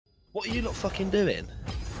What are you not fucking doing?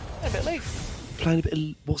 A bit League. Playing a bit of...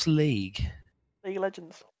 What's League? League of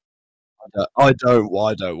Legends. I don't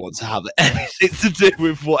want to have anything to do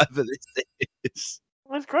with whatever this is.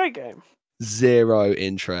 It's a great game. Zero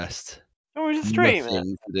interest. You want me to stream it?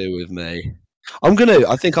 Nothing to do with me.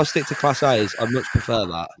 I think I'll stick to Class A's. I'd much prefer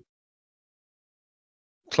that.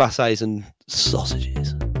 Class A's and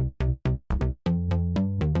sausages.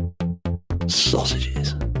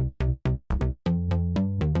 Sausages.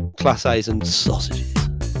 Class A's and sausages.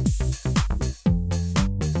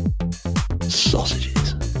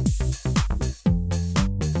 Sausages.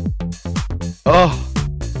 Oh,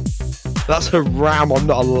 that's haram. I'm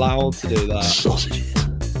not allowed to do that. Sausages.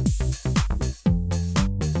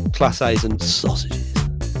 Class A's and sausages.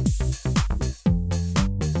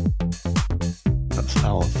 That's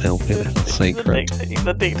how I feel. Little secret. He's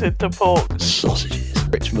addicted to pork. Sausages.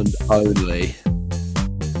 Richmond only.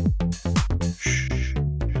 Shh.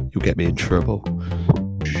 You'll get me in trouble.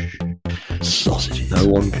 Shh. Sausages. No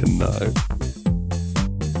one can know.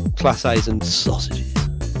 Class A's and sausages.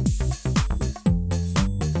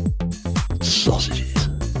 Sausages.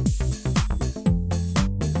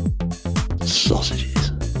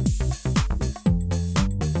 Sausages.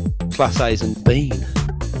 Class A's and bean.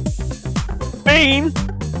 Bean?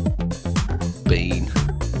 Bean.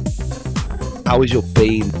 How is your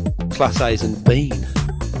bean? Class A's and bean.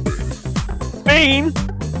 Bean?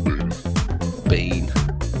 Bean.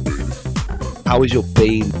 How is your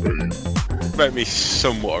bean? Make me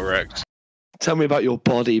somewhat erect. Tell me about your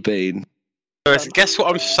body, bean. Guess what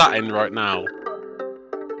I'm sat in right now?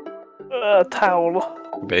 Towel.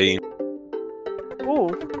 Bean.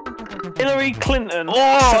 Ooh. Hillary Clinton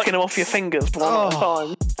sucking them off your fingers one at a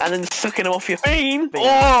time, and then sucking them off your bean.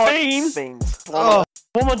 Beans. Beans. What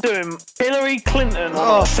am I doing? Hillary Clinton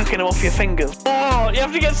sucking them off your fingers. You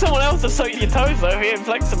have to get someone else to suck your toes though if you're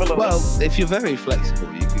inflexible enough. Well, if you're very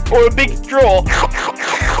flexible, you could. Or a big straw.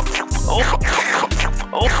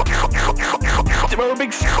 Or a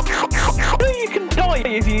big straw. You can die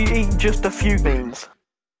if you eat just a few beans.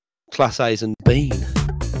 Class A's and bean.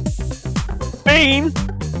 Bean?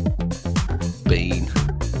 Bean.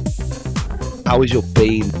 How is your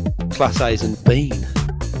bean? Class A's and bean.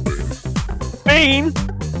 Bean?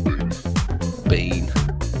 Bean.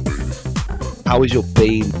 How is your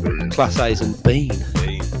bean? Class A's and bean.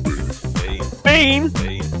 Bean?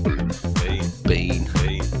 Bean.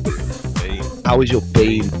 How is your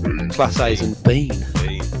bean? Class A's and bean.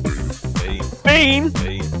 Bean?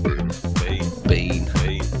 Bean.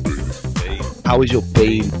 How is your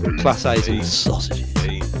bean? Class A's and sausages.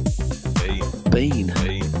 Bean.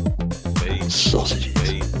 Sausages.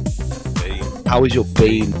 How is your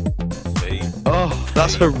bean? Oh,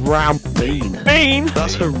 that's haram. Bean. Bean?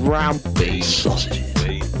 That's haram. Bean.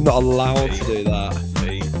 Sausages. Not allowed to do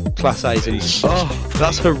that. Class A's and sausages. Oh,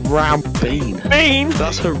 that's haram. Bean. Bean?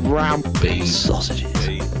 That's haram. Bean. Sausages.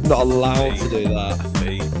 Not allowed to do that.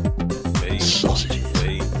 Sausages.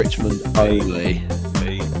 Richmond only.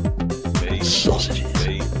 Sausages.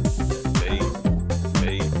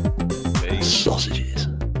 Sausages.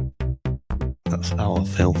 That's how I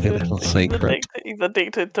feel. Little secret. He's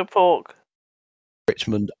addicted to pork.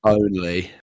 Richmond only.